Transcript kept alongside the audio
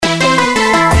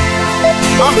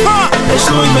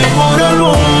Estoy mejor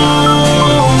alone.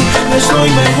 Estoy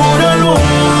mejor alone.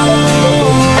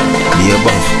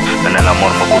 Y en el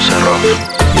amor me puse rough.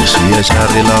 Yo soy el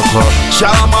Charri, loco.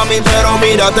 Chava, mami, pero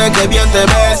mírate que bien te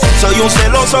ves. Soy un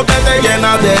celoso que te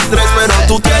llena de estrés, pero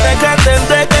tú tienes que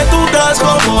entender que tú das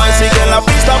como es y que en la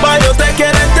pista varios te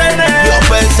quieren tener. Yo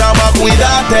pensaba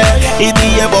cuidarte y te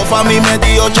llevo fa' mí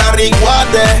metido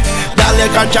charriguate. Dale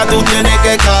cancha, tú tienes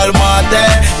que calmarte.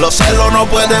 Los celos no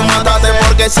pueden matarte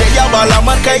porque si ella va a la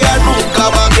marca ella nunca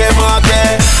va a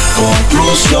quemarte.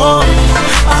 Conclusión,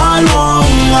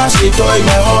 alone, así estoy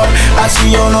mejor.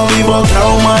 Así yo no vivo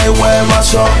trauma y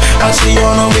huevazón. Así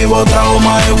yo no vivo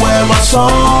trauma y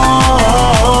huevazón.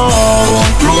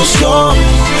 Conclusión,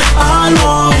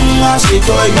 alone, así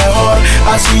estoy mejor.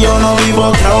 Así yo no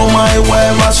vivo trauma y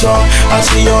huevazón.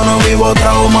 Así yo no vivo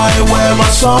trauma y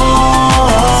huevazón.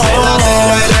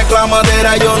 Y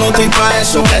reclamadera, yo no estoy pa'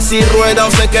 eso. Que si rueda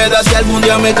o se queda, si algún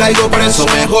día me caigo preso.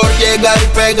 Mejor llega y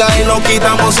pega y no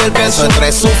quitamos el peso.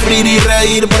 Entre sufrir y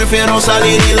reír, prefiero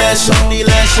salir ileso.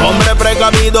 Hombre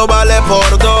precavido vale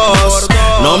por dos.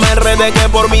 No me enrede que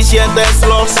por mí sientes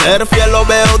flow. Ser fiel lo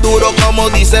veo duro como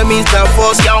dice Mr.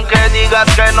 Foss. Y aunque digas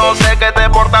que no sé que te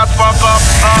portas fuck up.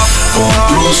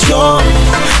 Conclusión,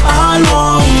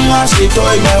 alone, así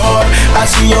estoy mejor.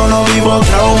 Así yo no vivo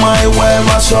trauma y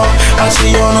huevazón.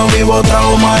 Así yo no vivo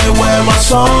trauma y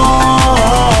huevazón.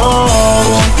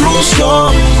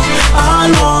 Conclusión,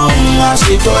 alone,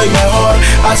 así estoy mejor.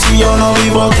 Así yo no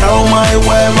vivo trauma y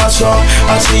huevazón.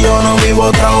 Así yo no vivo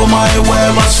trauma y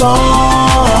huevazón.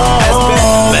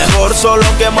 Mejor solo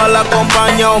que mal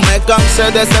acompañado. Me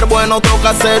cansé de ser bueno,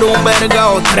 toca ser un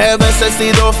vergao. 3 veces he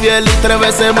sido fiel y 3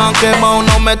 veces me han quemado.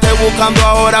 No me estés buscando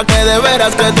ahora que de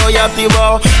veras que estoy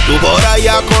activado. Tú por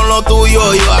allá con lo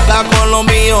tuyo, yo acá con lo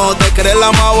mío. Te crees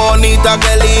la más bonita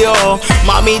que el lío.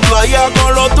 Mami, tú allá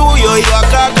con lo tuyo, yo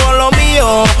acá con lo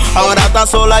mío. Ahora estás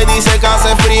sola y dice que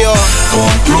hace frío.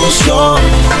 Conclusión,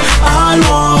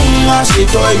 alone, así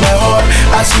estoy mejor.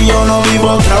 Así yo no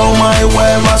vivo trauma y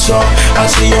huevazón.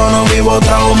 Así yo no vivo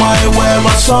trauma y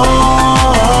huevazón.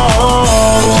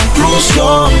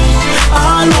 Conclusión,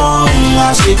 alone,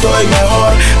 así estoy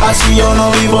mejor. Así yo no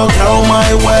vivo trauma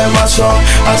y huevazón.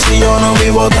 Así yo no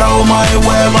vivo trauma y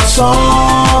huevazón.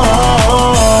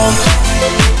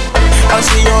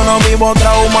 Así yo no vivo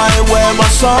trauma y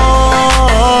huevazón.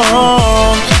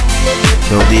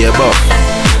 Rddim,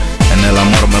 en el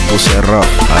amor me puse rough.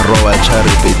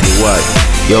 @CharriPty.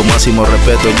 Yo máximo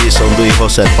respeto, Jason Du y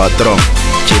José el patrón.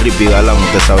 Chirri Pigalán,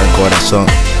 usted sabe el corazón.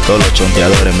 Todos los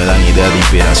chonteadores me dan ideas de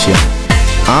inspiración.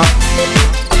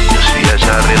 Yo soy el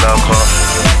Charri, loco.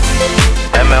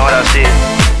 Es mejor así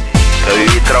que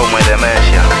vivir trauma y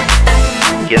demencia.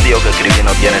 ¿Quién dijo que escribir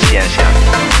no tiene ciencia?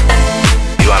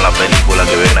 Vivan la película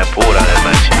que viene pura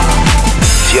demencia.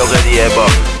 Si yo que Diego,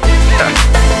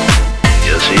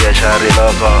 yo soy el Charri,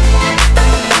 loco.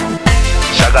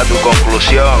 Saca tu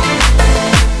conclusión.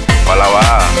 Pa' la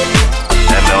baja,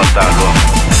 es mejor taco.